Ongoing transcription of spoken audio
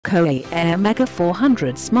Coway Airmega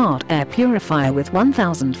 400 Smart Air Purifier with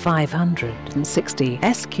 1560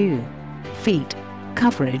 sq feet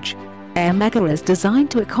coverage. Airmega is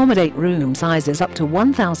designed to accommodate room sizes up to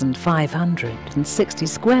 1560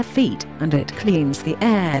 square feet, and it cleans the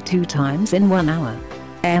air 2 times in 1 hour.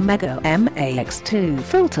 Airmega MAX2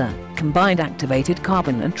 filter, combined activated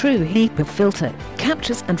carbon and true HEPA filter,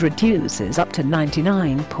 captures and reduces up to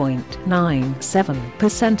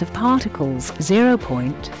 99.97% of particles,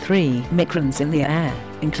 0.3 microns in the air,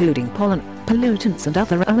 including pollen, pollutants and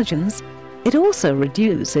other allergens. It also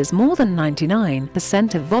reduces more than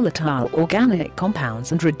 99% of volatile organic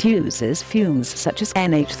compounds and reduces fumes such as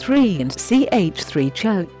NH3 and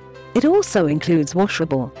CH3CHO. It also includes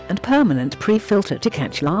washable and permanent pre-filter to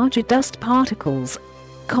catch larger dust particles.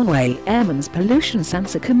 Coway Airman's pollution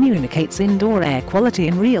sensor communicates indoor air quality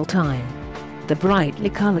in real time. The brightly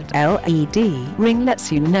colored LED ring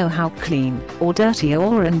lets you know how clean or dirty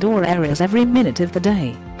your indoor air is every minute of the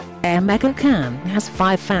day. Airmega has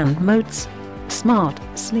 5 fan modes: Smart,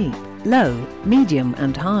 Sleep, Low, Medium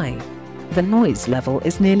and High. The noise level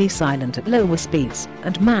is nearly silent at lower speeds,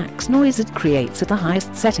 and max noise it creates at the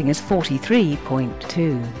highest setting is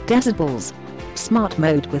 43.2 decibels. Smart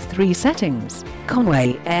mode with 3 settings.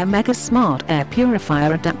 Coway Airmega Smart Air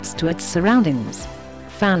Purifier adapts to its surroundings.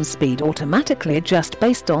 Fan speed automatically adjust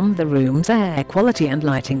based on the room's air quality and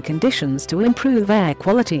lighting conditions to improve air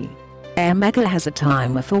quality. Airmega has a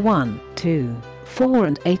timer for 1, 2, 4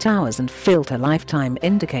 and 8 hours and filter lifetime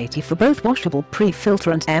indicator for both washable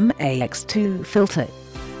pre-filter and MAX2 filter.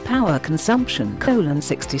 Power consumption: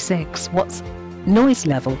 66 watts. Noise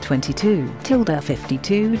level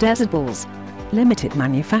 22-52 decibels. Limited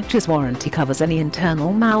manufacturer's warranty covers any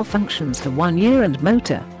internal malfunctions for 1 year and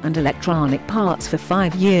motor and electronic parts for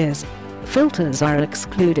 5 years. Filters are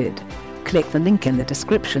excluded. Click the link in the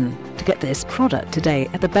description to get this product today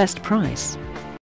at the best price.